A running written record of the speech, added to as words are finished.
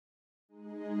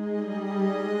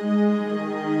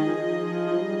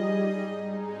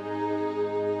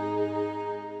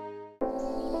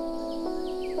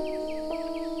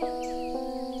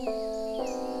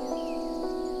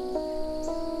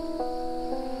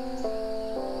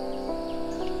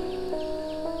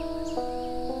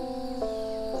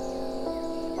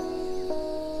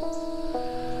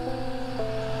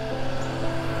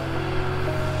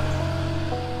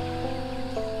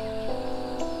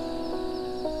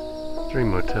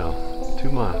Dream Motel.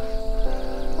 2 miles.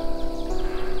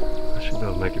 I should be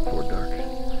able to make it before dark.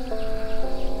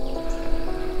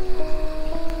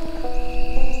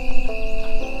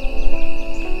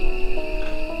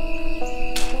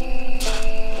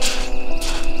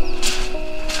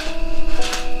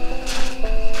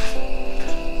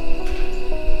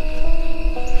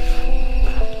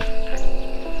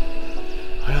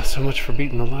 Well, so much for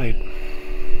beating the light.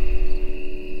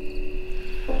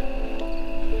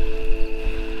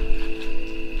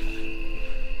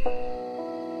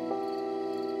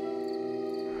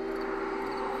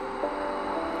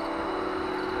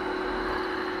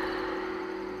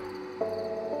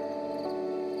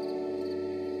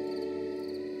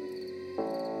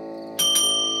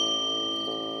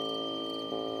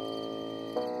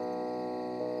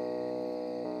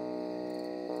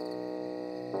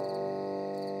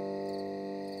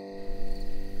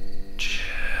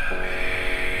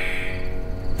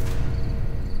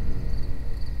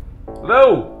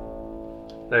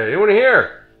 Hello? Hey, anyone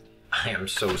here? I am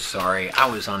so sorry. I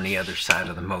was on the other side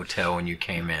of the motel when you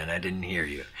came in. I didn't hear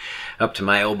you. Up to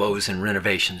my elbows in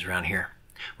renovations around here.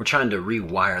 We're trying to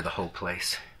rewire the whole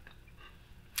place.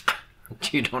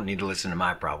 You don't need to listen to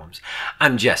my problems.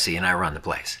 I'm Jesse and I run the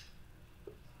place.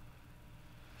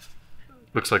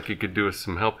 Looks like you could do us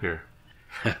some help here.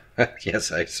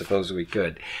 Yes, I suppose we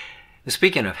could.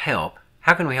 Speaking of help,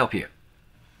 how can we help you?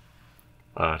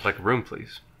 I'd like a room,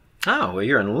 please. Oh, well,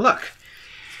 you're in luck.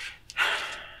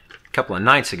 A couple of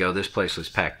nights ago, this place was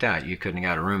packed out. You couldn't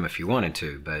have got a room if you wanted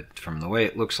to, but from the way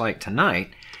it looks like tonight,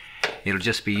 it'll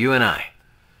just be you and I.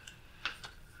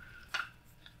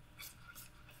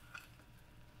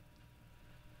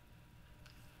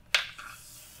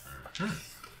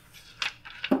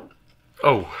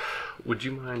 Oh, would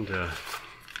you mind,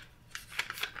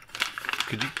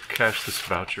 could you cash this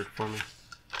voucher for me?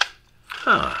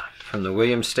 Huh, from the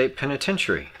Williams State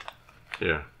Penitentiary.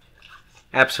 Yeah.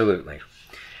 Absolutely.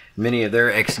 Many of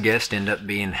their ex-guests end up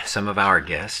being some of our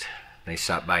guests. They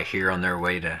stop by here on their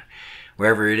way to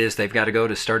wherever it is they've got to go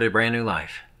to start a brand new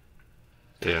life.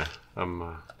 Yeah, I'm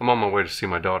on my way to see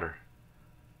my daughter.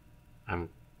 I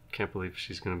can't believe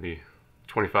she's going to be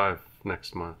 25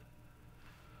 next month.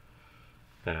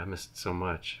 Yeah, I missed so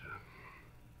much.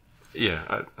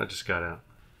 Yeah, I just got out.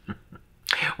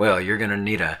 Well, you're going to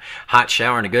need a hot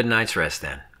shower and a good night's rest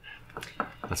then.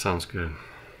 That sounds good.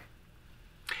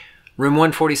 Room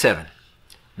 147.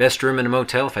 Best room in a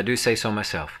motel, if I do say so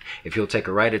myself. If you'll take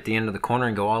a right at the end of the corner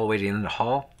and go all the way to the end of the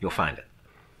hall, you'll find it.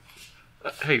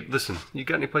 Hey, listen, you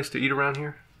got any place to eat around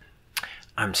here?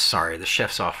 I'm sorry, the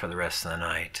chef's off for the rest of the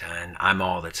night, and I'm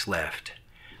all that's left.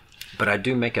 But I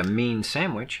do make a mean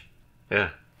sandwich. Yeah,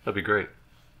 that'd be great.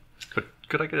 But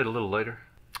could I get it a little later?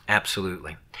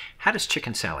 Absolutely. How does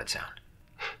chicken salad sound?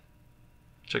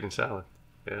 Chicken salad.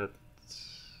 Yeah,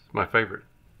 it's my favorite.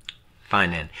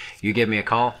 Fine then. You give me a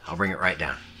call, I'll bring it right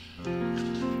down.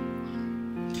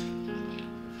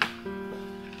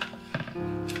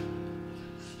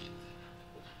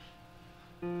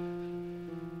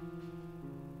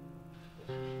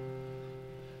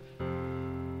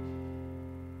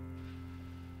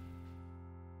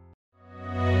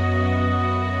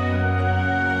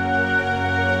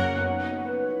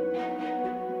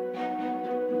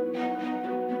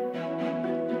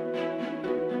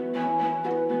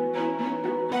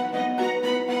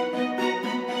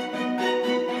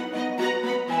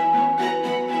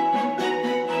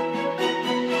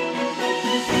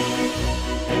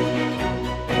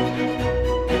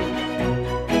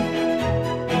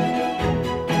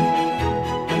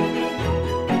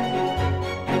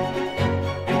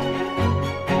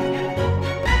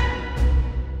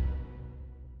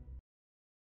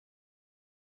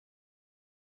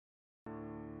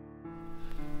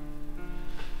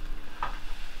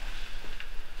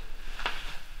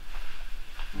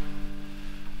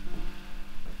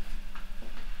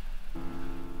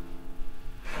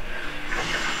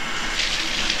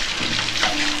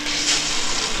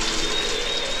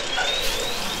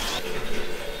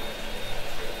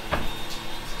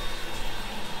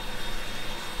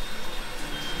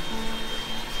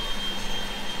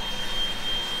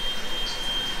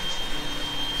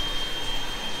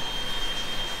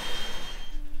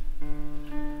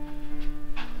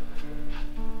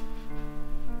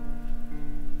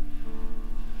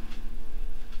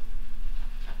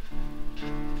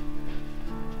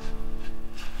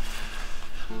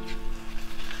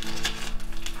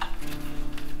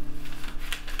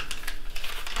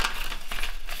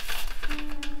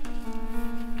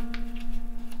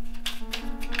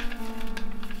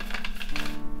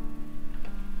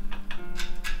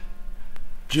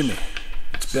 Jimmy,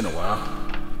 it's been a while.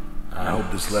 I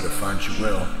hope this letter finds you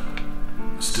well.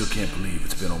 I still can't believe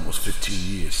it's been almost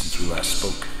 15 years since we last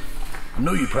spoke. I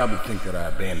know you probably think that I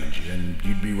abandoned you, and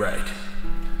you'd be right.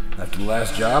 After the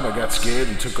last job, I got scared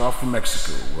and took off for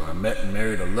Mexico, where I met and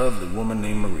married a lovely woman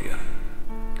named Maria.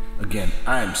 Again,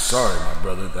 I am sorry, my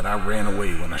brother, that I ran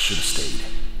away when I should have stayed.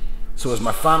 So as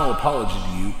my final apology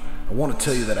to you, I want to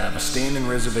tell you that I have a standing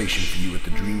reservation for you at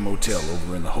the Dream Motel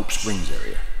over in the Hope Springs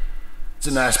area. It's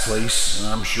a nice place,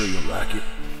 and I'm sure you'll like it.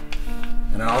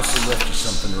 And I also left you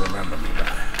something to remember me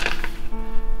by.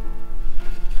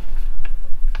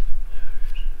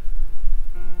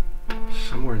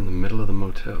 Somewhere in the middle of the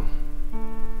motel.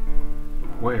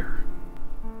 Where?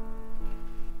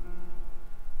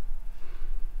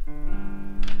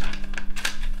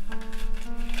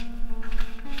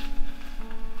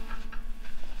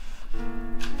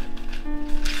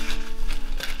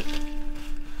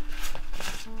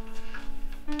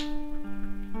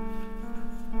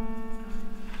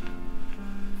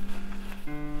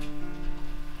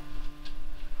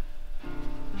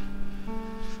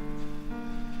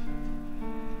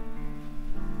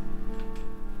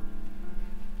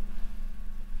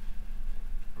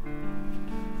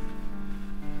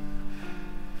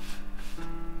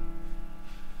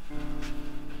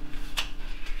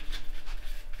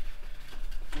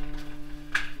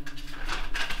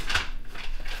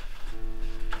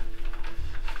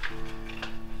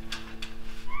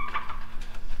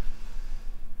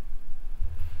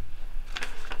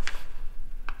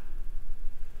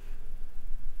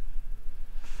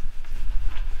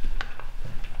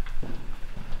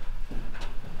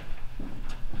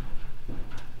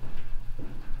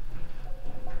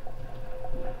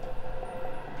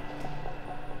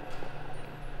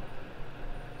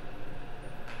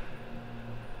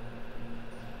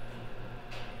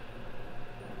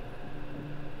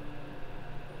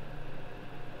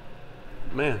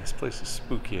 Man, this place is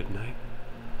spooky at night.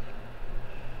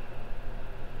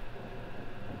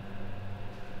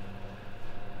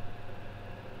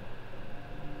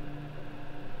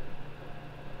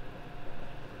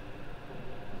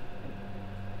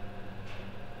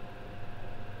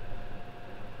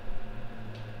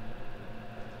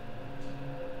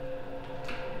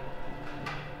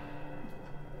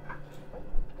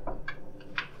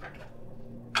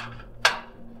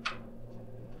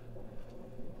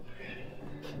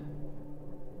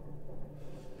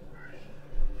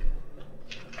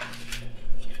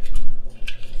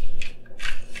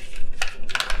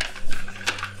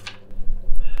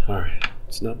 Alright,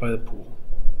 it's not by the pool.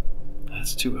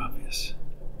 That's too obvious.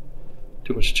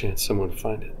 Too much chance someone would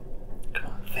find it.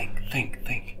 Come on,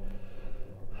 think.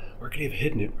 Where could he have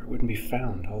hidden it where it wouldn't be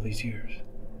found all these years?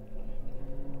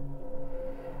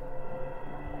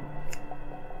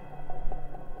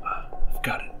 I've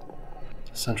got it.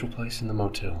 A central place in the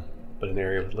motel, but an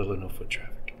area with little or no foot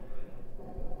traffic.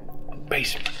 A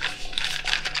basement.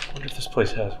 I wonder if this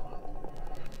place has one.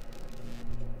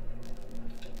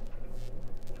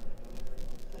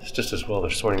 It's just as well they're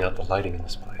sorting out the lighting in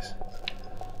this place.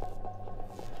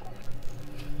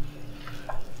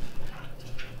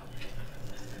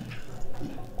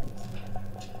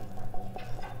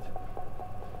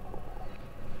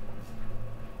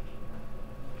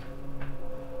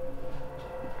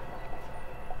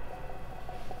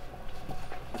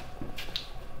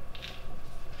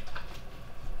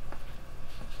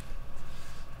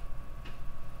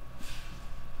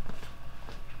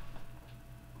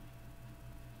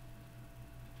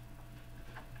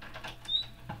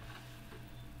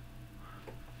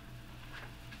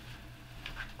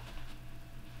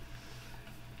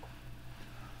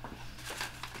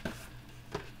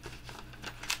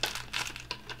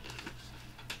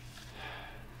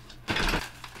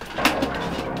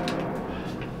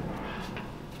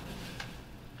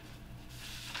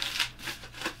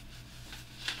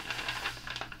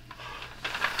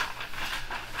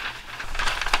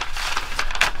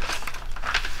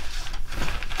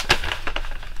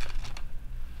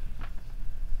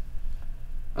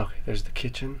 There's the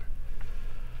kitchen,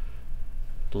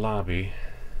 lobby,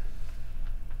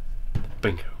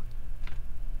 bingo,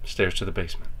 stairs to the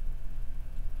basement.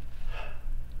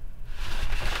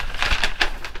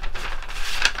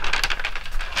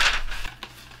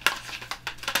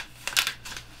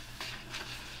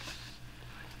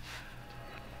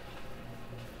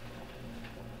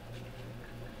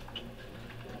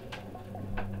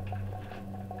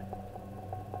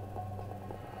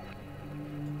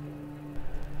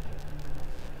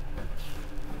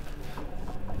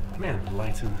 Man, the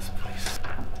lights in this place.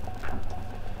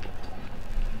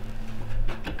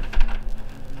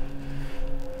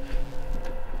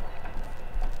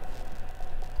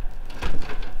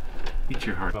 Eat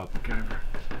your heart out, MacGyver.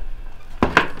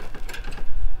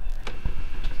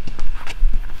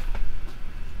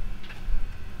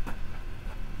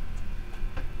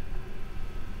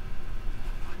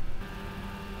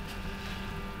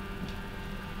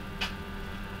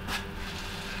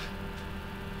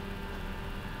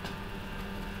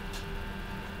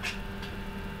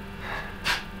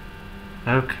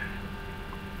 Okay.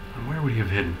 And where would he have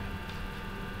hidden?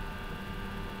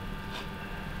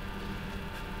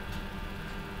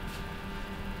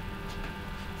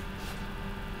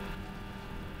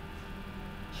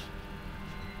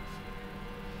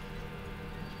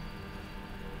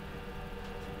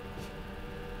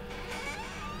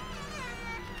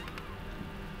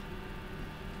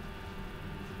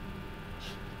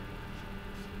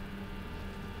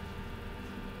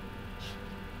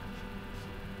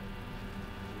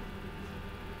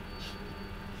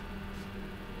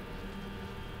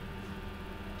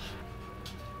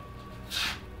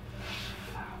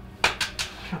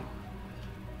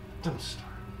 Don't start.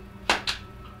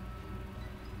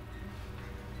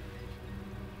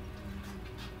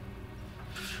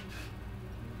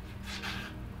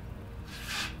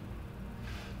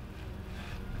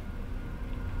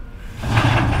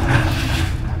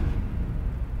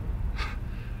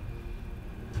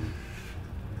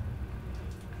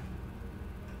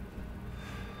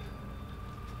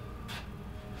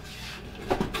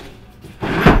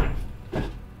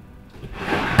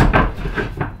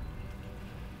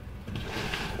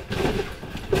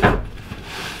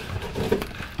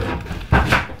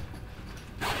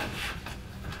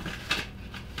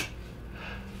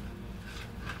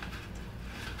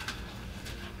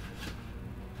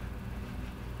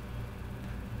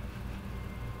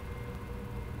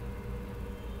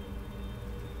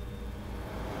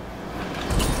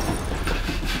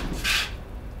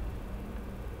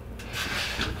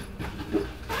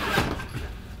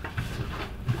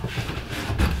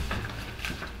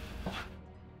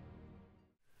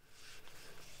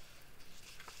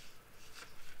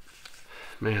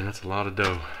 Man, that's a lot of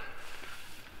dough.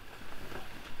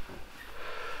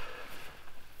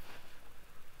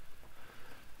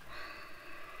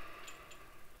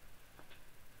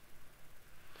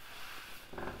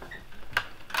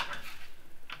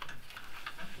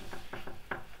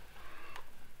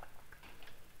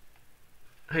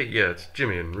 Hey, yeah, it's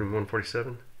Jimmy in room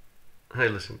 147. Hey,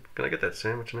 listen, can I get that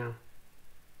sandwich now?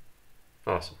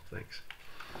 Awesome, thanks.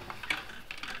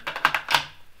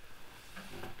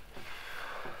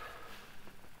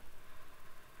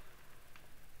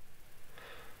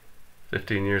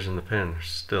 "15 years in the pen, there's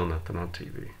still nothing on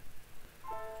TV.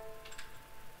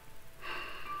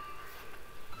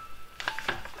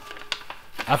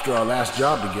 After our last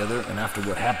job together and after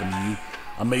what happened to you,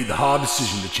 I made the hard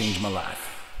decision to change my life.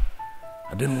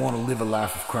 I didn't want to live a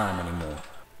life of crime anymore,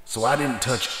 so I didn't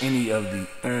touch any of the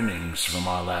earnings from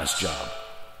our last job.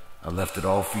 I left it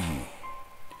all for you.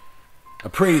 I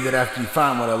pray that after you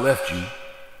find what I left you,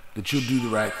 that you'll do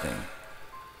the right thing.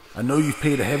 I know you've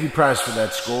paid a heavy price for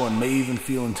that score and may even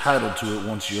feel entitled to it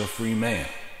once you're a free man.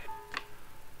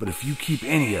 But if you keep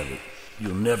any of it,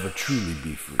 you'll never truly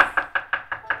be free."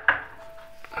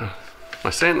 My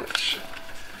sandwich.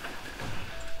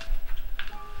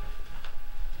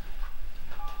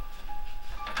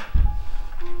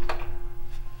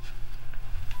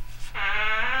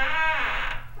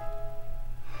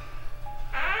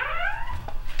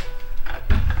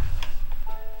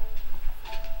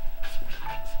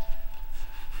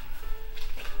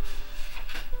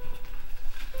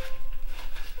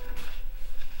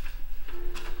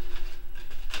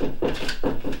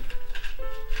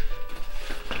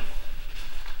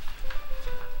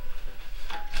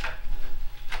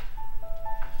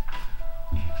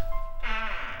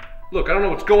 Look, I don't know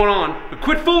what's going on, but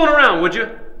quit fooling around, would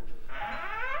you?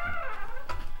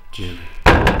 Jimmy,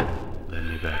 let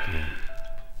me back in.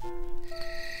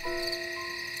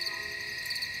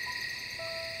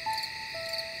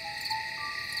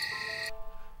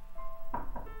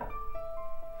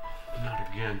 Not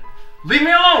again. Leave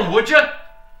me alone, would you?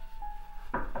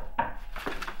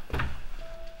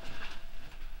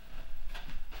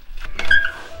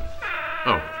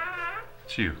 Oh,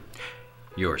 it's you.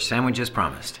 Your sandwich as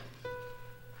promised.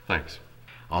 Thanks.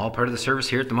 All part of the service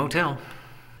here at the motel.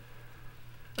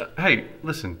 Hey,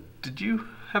 listen, did you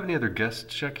have any other guests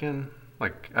check in,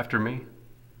 like, after me?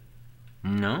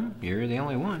 No, you're the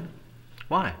only one.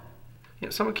 Why?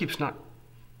 Yeah, someone keeps not...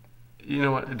 You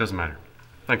know what? It doesn't matter.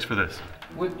 Thanks for this.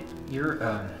 What, you're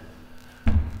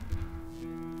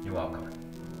welcome.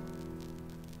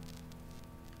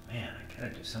 Man, I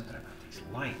gotta do something about these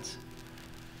lights.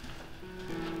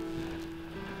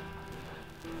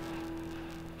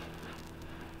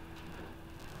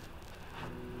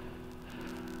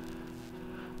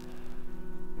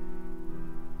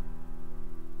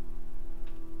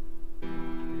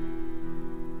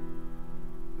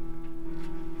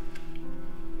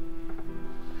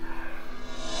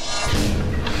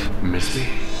 miss me?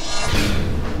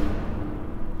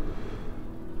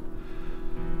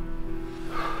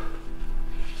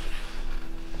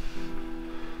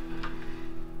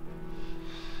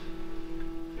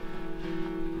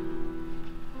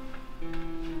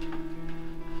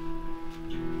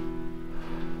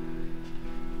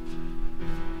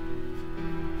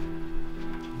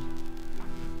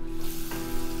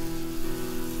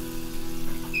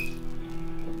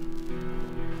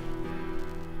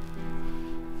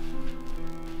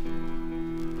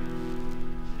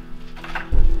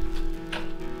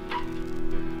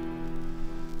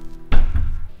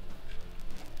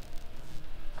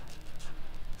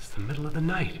 The middle of the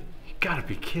night. You gotta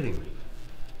be kidding me.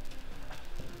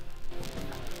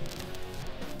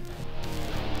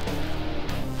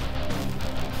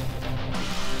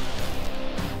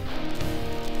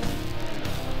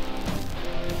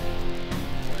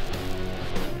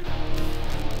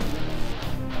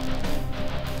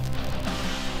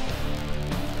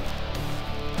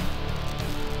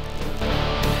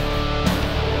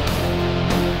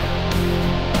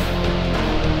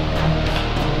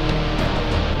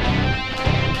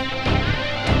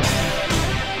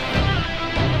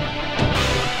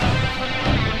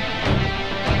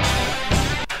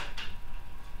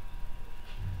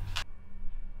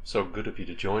 So good of you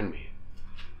to join me.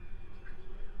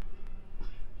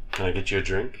 Can I get you a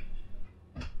drink?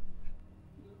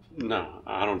 No,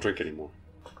 I don't drink anymore.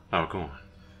 Oh, go on.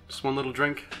 Just one little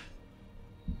drink?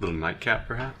 Little nightcap,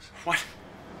 perhaps? What?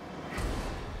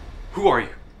 Who are you?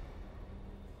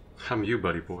 I'm you,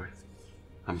 buddy boy.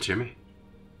 I'm Jimmy.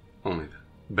 Only the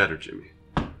better Jimmy.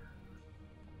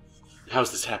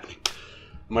 How's this happening?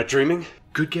 Am I dreaming?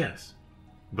 Good guess.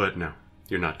 But no,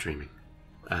 you're not dreaming.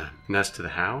 And as to the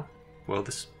how, well,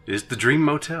 this is the Dream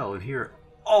Motel, and here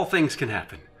all things can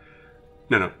happen.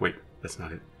 No, wait, that's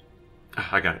not it.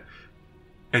 I got it.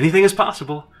 Anything is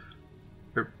possible.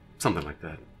 Or something like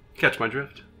that. Catch my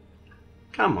drift?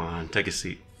 Come on, take a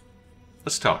seat.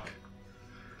 Let's talk.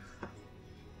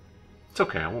 It's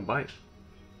okay, I won't bite.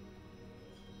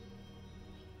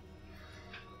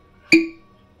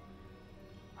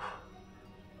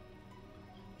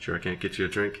 Sure I can't get you a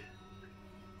drink?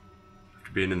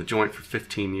 After being in the joint for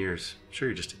 15 years, I'm sure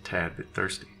you're just a tad bit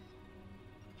thirsty.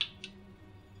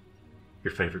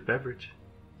 Your favorite beverage?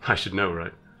 I should know,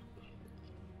 right?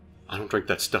 I don't drink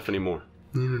that stuff anymore.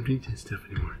 You don't drink that stuff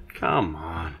anymore? Come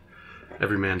on.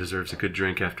 Every man deserves a good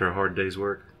drink after a hard day's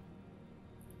work.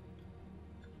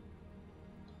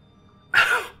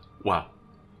 Wow.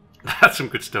 That's some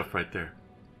good stuff right there.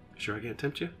 Sure I can't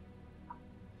tempt you?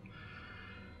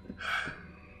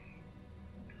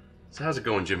 So how's it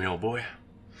going, Jimmy, old boy?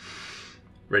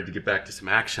 Ready to get back to some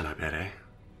action, I bet, eh?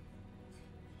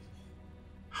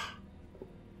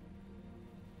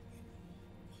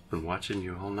 Been watching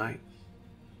you all night,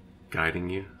 guiding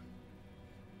you.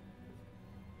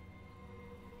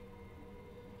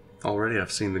 Already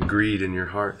I've seen the greed in your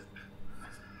heart.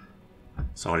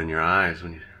 Saw it in your eyes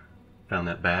when you found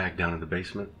that bag down in the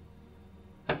basement.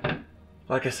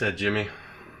 Like I said, Jimmy,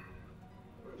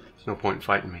 there's no point in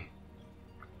fighting me.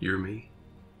 You're me,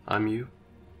 I'm you.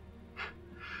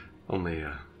 Only,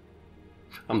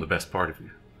 I'm the best part of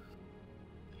you.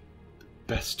 The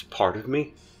best part of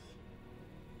me?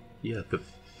 Yeah, the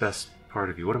best part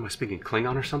of you. What am I speaking,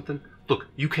 Klingon or something? Look,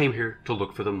 you came here to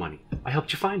look for the money. I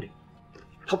helped you find it.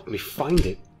 Helped me find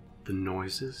it? The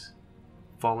noises,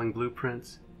 falling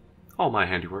blueprints, all my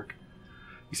handiwork.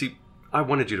 You see, I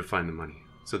wanted you to find the money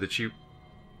so that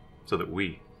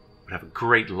we would have a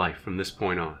great life from this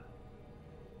point on.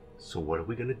 So what are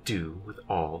we gonna do with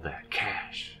all that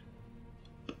cash?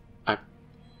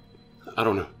 I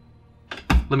don't know.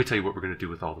 Let me tell you what we're gonna do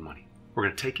with all the money. We're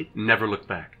gonna take it, never look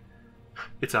back.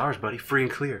 It's ours, buddy, free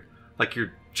and clear. Like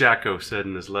your Jacko said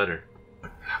in his letter.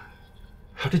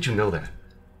 How did you know that?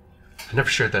 I never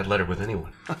shared that letter with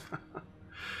anyone.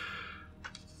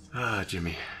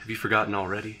 Jimmy, have you forgotten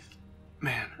already?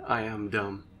 Man, I am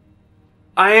dumb.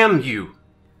 I am you!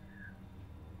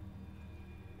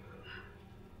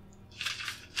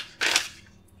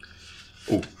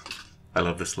 Oh, I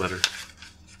love this letter.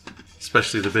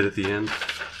 Especially the bit at the end,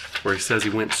 where he says he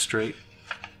went straight.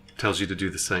 Tells you to do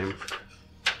the same.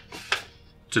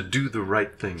 To do the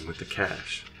right thing with the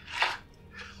cash.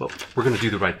 Well, we're gonna do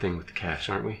the right thing with the cash,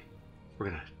 aren't we? We're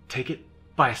gonna take it,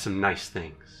 buy some nice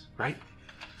things, right?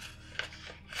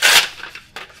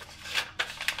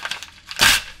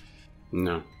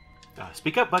 No.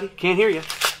 Speak up, buddy. Can't hear you.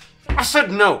 I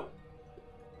said no!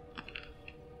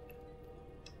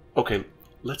 Okay,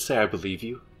 let's say I believe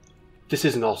you. This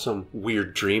isn't all some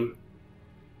weird dream.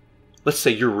 Let's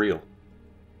say you're real.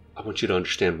 I want you to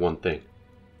understand one thing.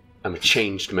 I'm a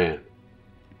changed man.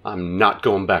 I'm not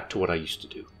going back to what I used to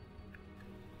do.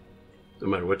 No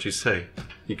matter what you say,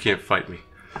 you can't fight me.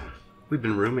 We've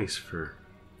been roomies for,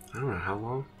 I don't know how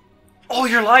long. All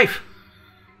your life!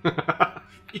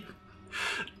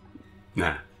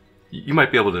 Nah. You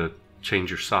might be able to change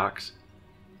your socks.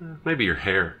 Maybe your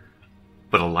hair.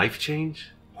 But a life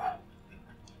change?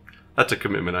 That's a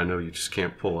commitment I know you just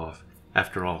can't pull off.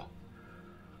 After all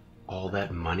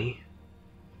that money?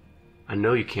 I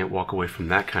know you can't walk away from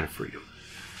that kind of freedom.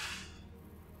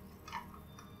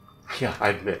 Yeah, I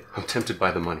admit, I'm tempted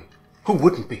by the money. Who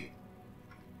wouldn't be?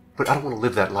 But I don't want to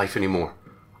live that life anymore.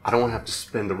 I don't want to have to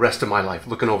spend the rest of my life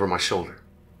looking over my shoulder.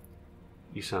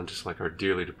 You sound just like our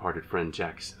dearly departed friend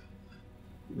Jackson.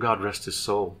 God rest his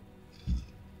soul.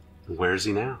 And where is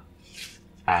he now?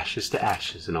 Ashes to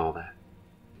ashes and all that.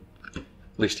 At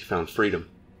least he found freedom.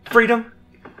 Freedom?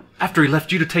 After he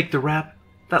left you to take the rap,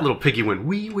 that little piggy went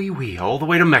wee all the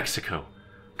way to Mexico.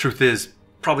 Truth is,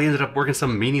 probably ended up working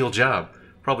some menial job.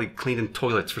 Probably cleaning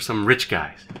toilets for some rich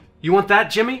guys. You want that,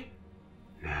 Jimmy?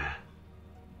 Nah.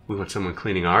 We want someone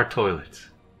cleaning our toilets.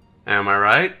 Am I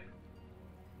right?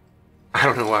 I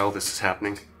don't know why all this is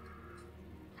happening.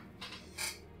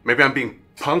 Maybe I'm being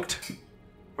punked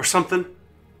or something.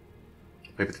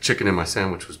 Maybe the chicken in my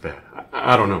sandwich was bad.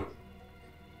 I don't know.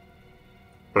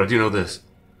 But I do know this.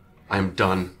 I am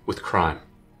done with crime.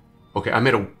 Okay, I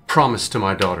made a promise to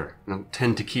my daughter, and I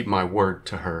intend to keep my word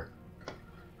to her.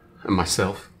 And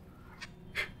myself.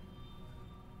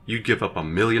 You'd give up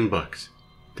 $1 million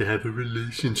to have a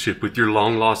relationship with your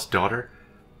long-lost daughter?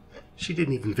 She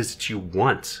didn't even visit you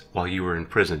once while you were in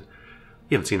prison.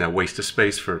 You haven't seen that waste of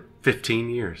space for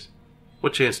 15 years.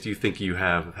 What chance do you think you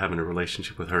have of having a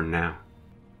relationship with her now?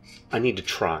 I need to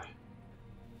try.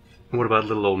 And what about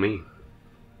little old me?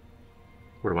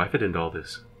 Where do I fit into all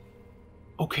this?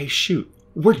 Okay, shoot.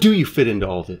 Where do you fit into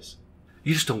all this?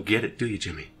 You just don't get it, do you,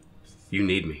 Jimmy? You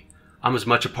need me. I'm as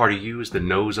much a part of you as the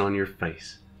nose on your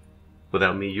face.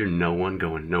 Without me, you're no one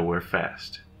going nowhere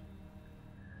fast.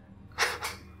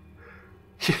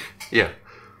 Yeah,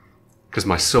 because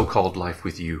my so-called life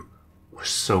with you was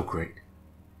so great.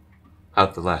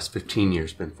 How've the last 15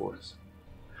 years been for us?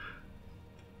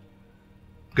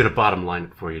 Gonna bottom line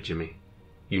it for you, Jimmy.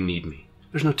 You need me.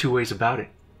 There's no two ways about it.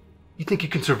 You think you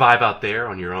can survive out there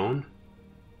on your own?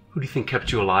 Who do you think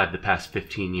kept you alive the past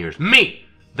 15 years? Me!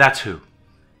 That's who.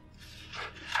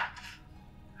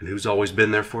 And who's always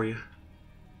been there for you?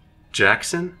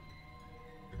 Jackson?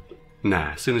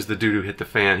 Nah, as soon as the doo-doo hit the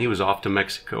fan, he was off to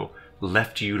Mexico,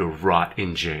 left you to rot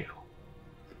in jail.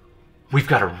 We've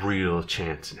got a real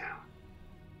chance now.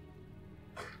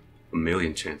 1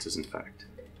 million chances, in fact.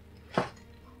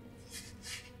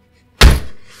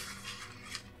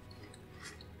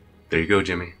 There you go,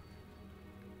 Jimmy.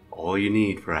 All you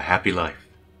need for a happy life.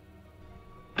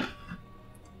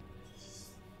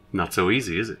 Not so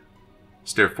easy, is it?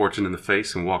 Stare fortune in the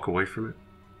face and walk away from it?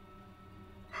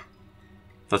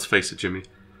 Let's face it, Jimmy.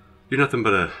 You're nothing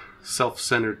but a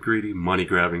self-centered, greedy,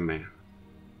 money-grabbing man.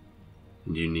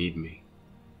 And you need me.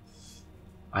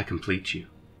 I complete you.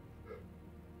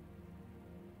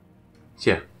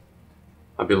 Yeah,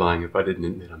 I'd be lying if I didn't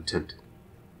admit I'm tempted.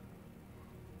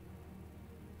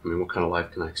 I mean, what kind of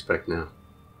life can I expect now?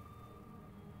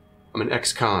 I'm an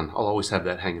ex-con. I'll always have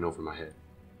that hanging over my head.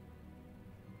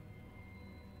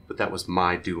 But that was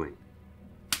my doing.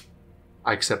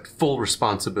 I accept full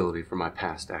responsibility for my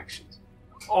past actions.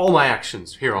 All my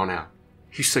actions here on out.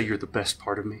 You say you're the best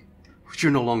part of me, but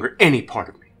you're no longer any part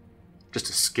of me. Just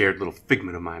a scared little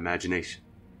figment of my imagination.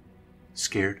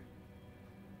 Scared?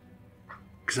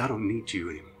 Because I don't need you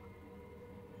anymore.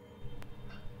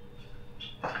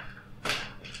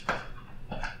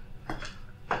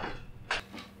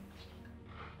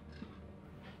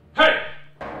 Hey!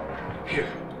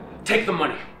 Here, take the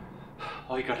money.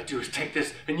 All you gotta do is take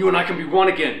this, and you and I can be one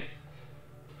again.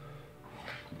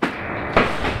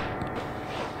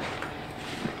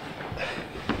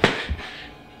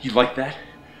 You like that?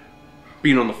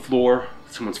 Being on the floor,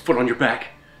 with someone's foot on your back?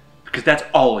 Because that's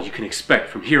all you can expect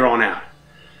from here on out.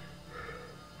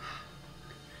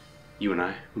 You and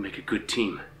I will make a good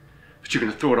team. But you're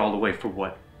gonna throw it all away for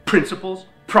what? Principles?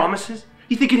 Promises?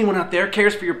 You think anyone out there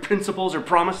cares for your principles or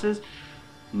promises?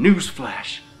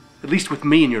 Newsflash. At least with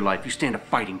me in your life, you stand a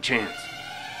fighting chance.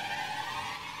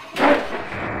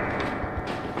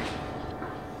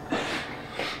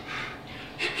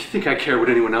 You think I care what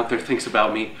anyone out there thinks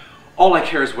about me? All I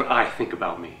care is what I think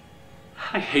about me.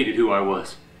 I hated who I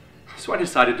was. So I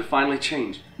decided to finally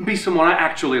change and be someone I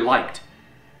actually liked.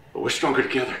 But we're stronger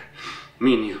together.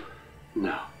 Me and you.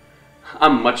 No.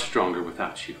 I'm much stronger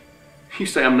without you. You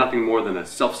say I'm nothing more than a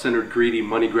self-centered, greedy,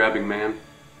 money-grabbing man?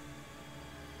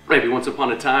 Maybe once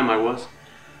upon a time I was.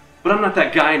 But I'm not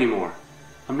that guy anymore.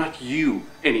 I'm not you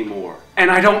anymore. And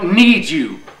I don't need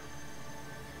you!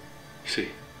 You see,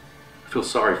 I feel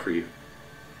sorry for you.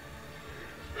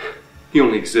 You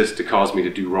only exist to cause me to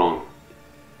do wrong.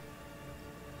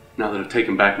 Now that I've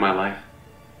taken back my life,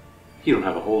 you don't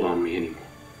have a hold on me anymore.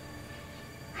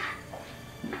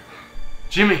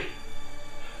 Jimmy,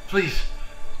 please,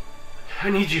 I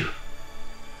need you.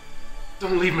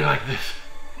 Don't leave me like this.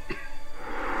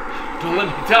 Don't let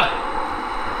me die.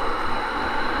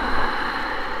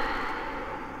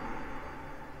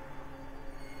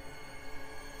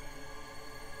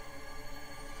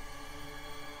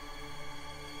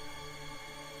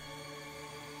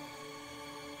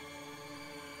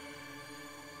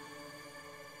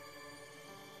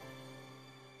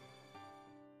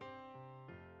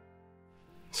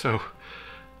 So,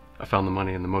 I found the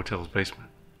money in the motel's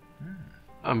basement.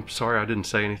 I'm sorry I didn't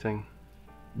say anything,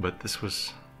 but this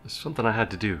was something I had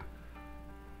to do.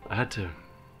 I had to...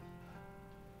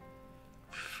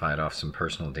 Fight off some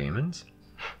personal demons?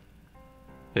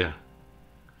 Yeah,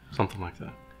 something like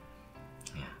that.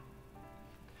 Yeah.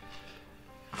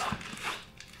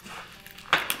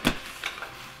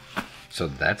 So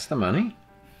that's the money?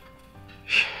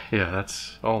 Yeah,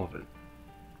 that's all of it.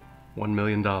 $1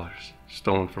 million.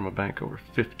 Stolen from a bank over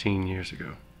 15 years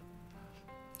ago.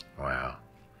 Wow.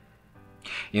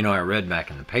 You know, I read back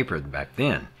in the paper back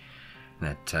then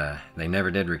that they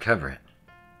never did recover it.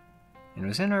 It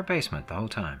was in our basement the whole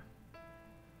time.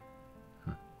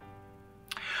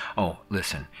 Oh,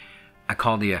 listen. I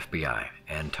called the FBI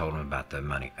and told them about the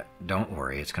money. Don't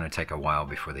worry, it's going to take a while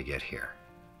before they get here.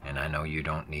 And I know you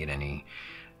don't need any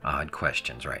odd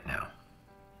questions right now.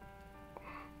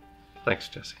 Thanks,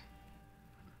 Jesse.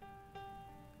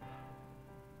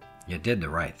 You did the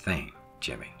right thing,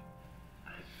 Jimmy.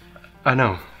 I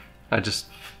know. I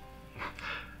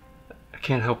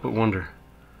can't help but wonder.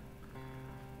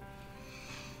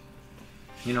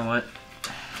 You know what?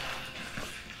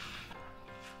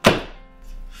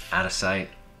 Out of sight,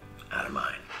 out of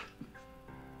mind.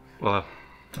 Well,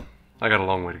 I got a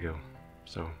long way to go,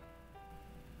 so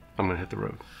I'm gonna hit the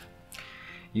road.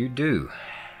 You do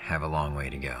have a long way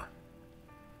to go.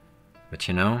 But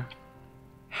you know,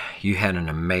 you had an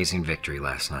amazing victory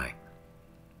last night.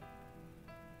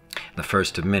 The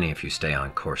first of many if you stay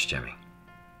on course, Jimmy.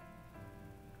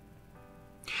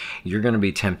 You're going to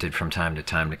be tempted from time to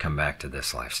time to come back to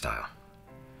this lifestyle.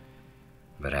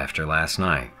 But after last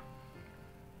night...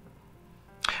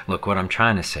 Look, what I'm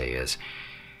trying to say is,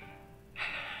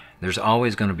 there's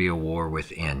always going to be a war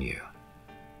within you,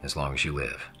 as long as you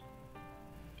live.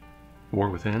 War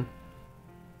within?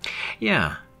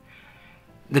 Yeah.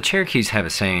 The Cherokees have a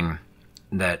saying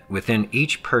that within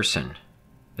each person,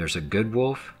 there's a good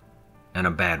wolf and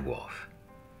a bad wolf.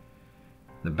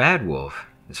 The bad wolf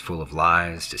is full of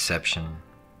lies, deception,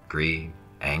 greed,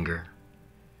 anger.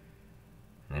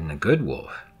 And the good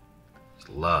wolf is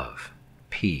love,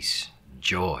 peace,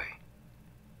 joy,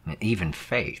 and even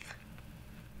faith.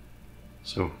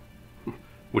 So,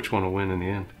 which one will win in the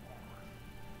end?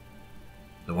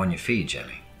 The one you feed,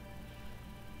 Jimmy.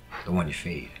 The one you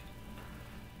feed.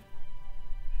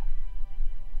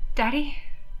 Daddy?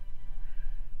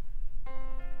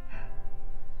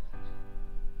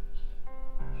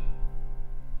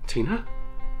 Tina?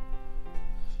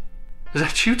 Is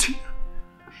that you, Tina?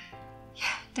 Yeah,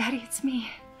 Daddy, it's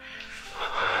me.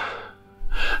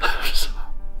 I'm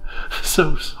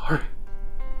so sorry.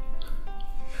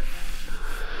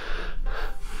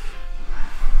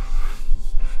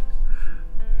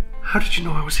 How did you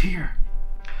know I was here?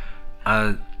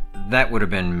 That would have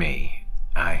been me.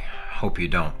 I hope you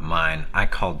don't mind. I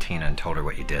called Tina and told her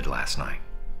what you did last night.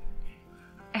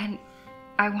 And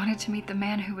I wanted to meet the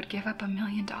man who would give up $1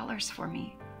 million for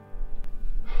me.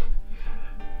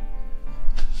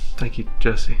 Thank you,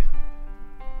 Jesse.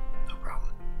 No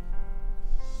problem.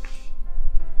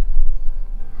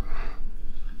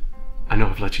 I know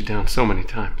I've let you down so many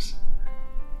times.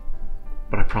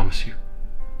 But I promise you,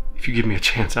 if you give me a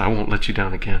chance, I won't let you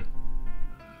down again.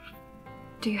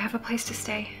 Do you have a place to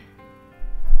stay?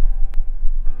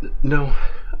 No,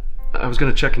 I was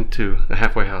going to check into a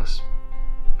halfway house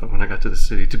when I got to the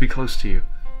city, to be close to you.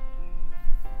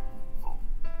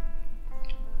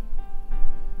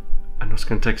 I know it's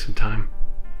going to take some time,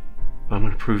 but I'm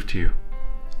going to prove to you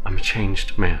I'm a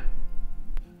changed man.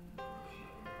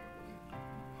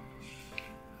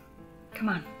 Come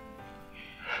on.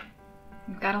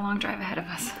 We've got a long drive ahead of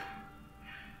us.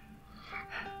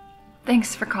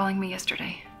 Thanks for calling me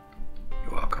yesterday.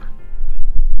 You're welcome.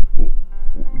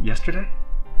 Yesterday?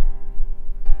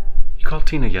 call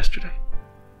Tina yesterday?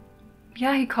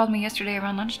 Yeah, he called me yesterday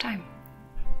around lunchtime.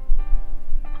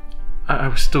 I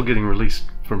was still getting released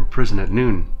from prison at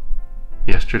noon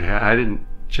yesterday. I didn't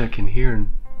check in here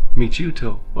and meet you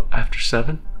till, what, after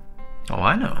 7? Oh,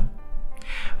 I know.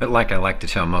 But like I like to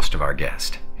tell most of our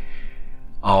guests,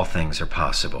 all things are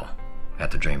possible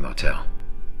at the Dream Motel.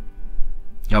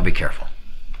 Y'all be careful.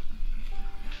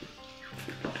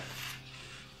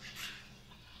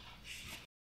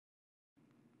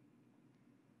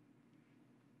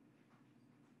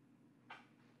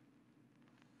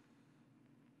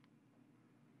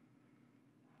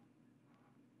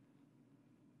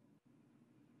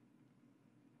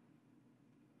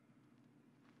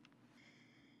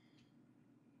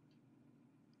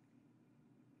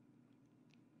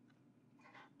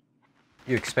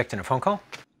 You expecting a phone call?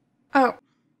 Oh,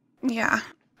 yeah,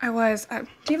 I was.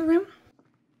 Do you have a room?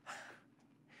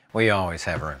 We always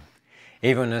have room.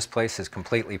 Even when this place is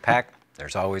completely packed,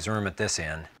 there's always room at this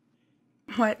end.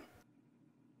 What?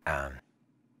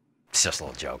 It's just a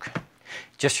little joke.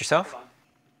 Just yourself?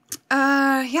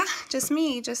 Yeah, just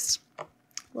me. Just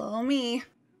little me.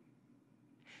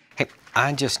 Hey,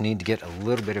 I just need to get a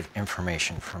little bit of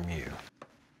information from you.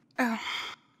 Oh.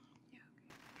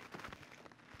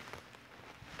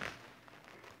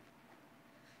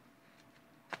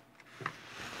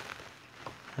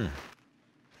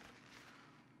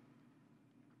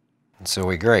 And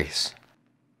Zoe Grace.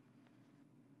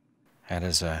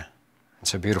 It's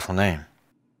a beautiful name.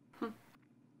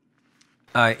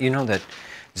 You know that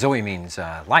Zoe means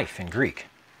life in Greek.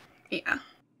 Yeah.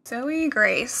 Zoe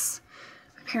Grace.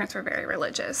 My parents were very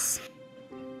religious.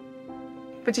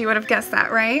 But you would have guessed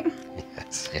that, right?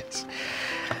 Yes.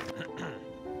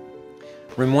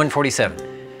 Room 147.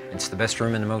 It's the best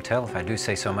room in the motel, if I do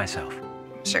say so myself.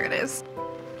 Sure it is.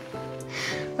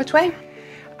 Which way?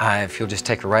 If you'll just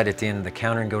take a right at the end of the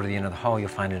counter and go to the end of the hall, you'll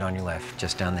find it on your left,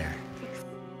 just down there.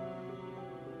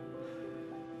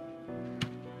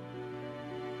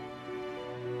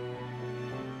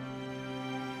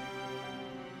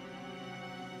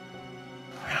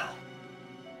 Well,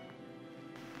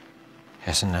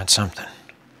 isn't that something?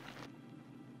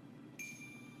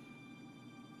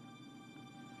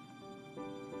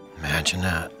 Imagine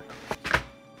that.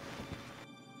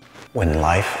 When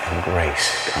life and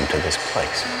grace come to this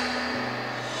place,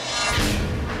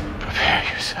 prepare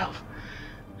yourself.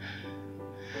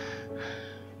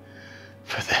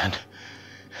 For then,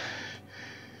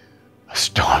 a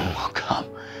storm will come.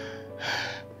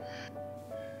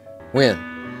 When?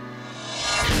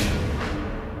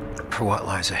 For what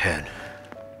lies ahead.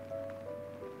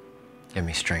 Give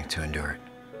me strength to endure it.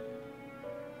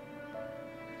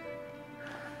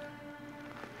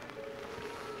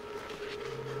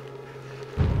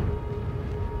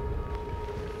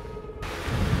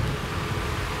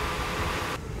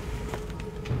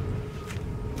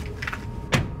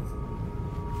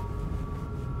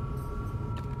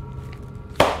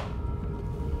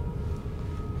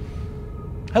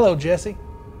 Hello, Jesse.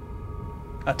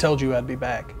 I told you I'd be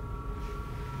back.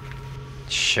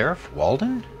 Sheriff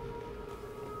Walden?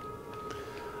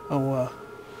 Oh,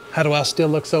 how do I still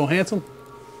look so handsome?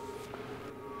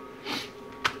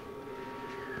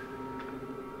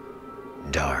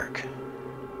 Dark.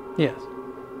 Yes.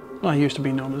 I used to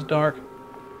be known as Dark.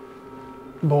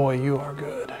 Boy, you are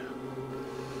good.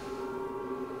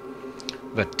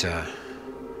 But,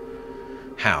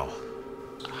 how?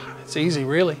 It's easy,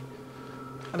 really.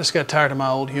 I just got tired of my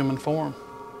old human form.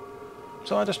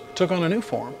 So I just took on a new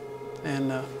form.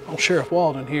 And old Sheriff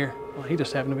Walden here, well, he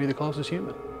just happened to be the closest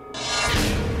human.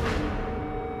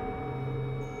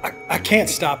 I can't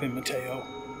stop him, Mateo.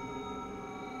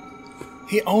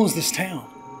 He owns this town.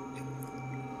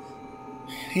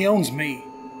 He owns me.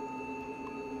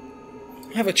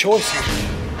 I have a choice here.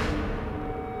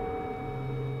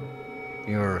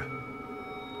 You're...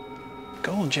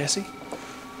 Go on, Jesse.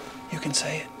 You can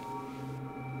say it.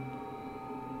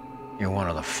 You're one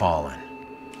of the fallen.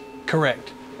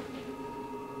 Correct.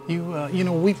 You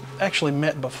know, we've actually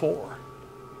met before.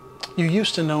 You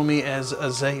used to know me as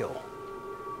Azael.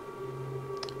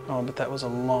 Oh, but that was a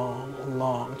long,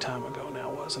 long time ago now,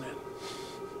 wasn't it?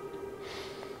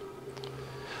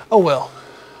 Oh well,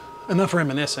 enough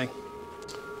reminiscing.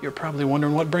 You're probably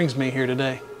wondering what brings me here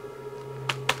today.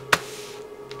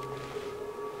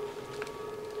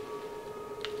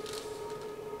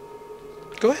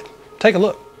 Go ahead, take a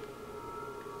look.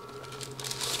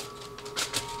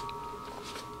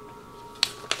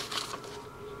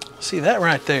 See that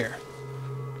right there?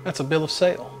 That's a bill of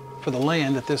sale for the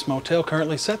land that this motel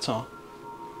currently sits on.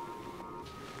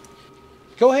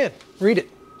 Go ahead, read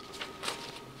it.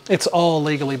 It's all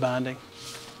legally binding.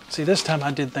 See, this time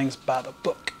I did things by the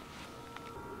book.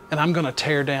 And I'm going to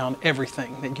tear down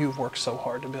everything that you've worked so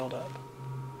hard to build up.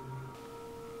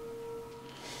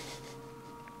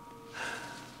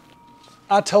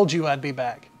 I told you I'd be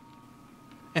back.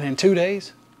 And in 2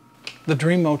 days, the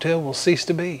Dream Motel will cease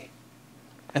to be.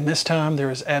 And this time there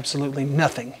is absolutely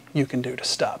nothing you can do to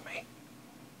stop me.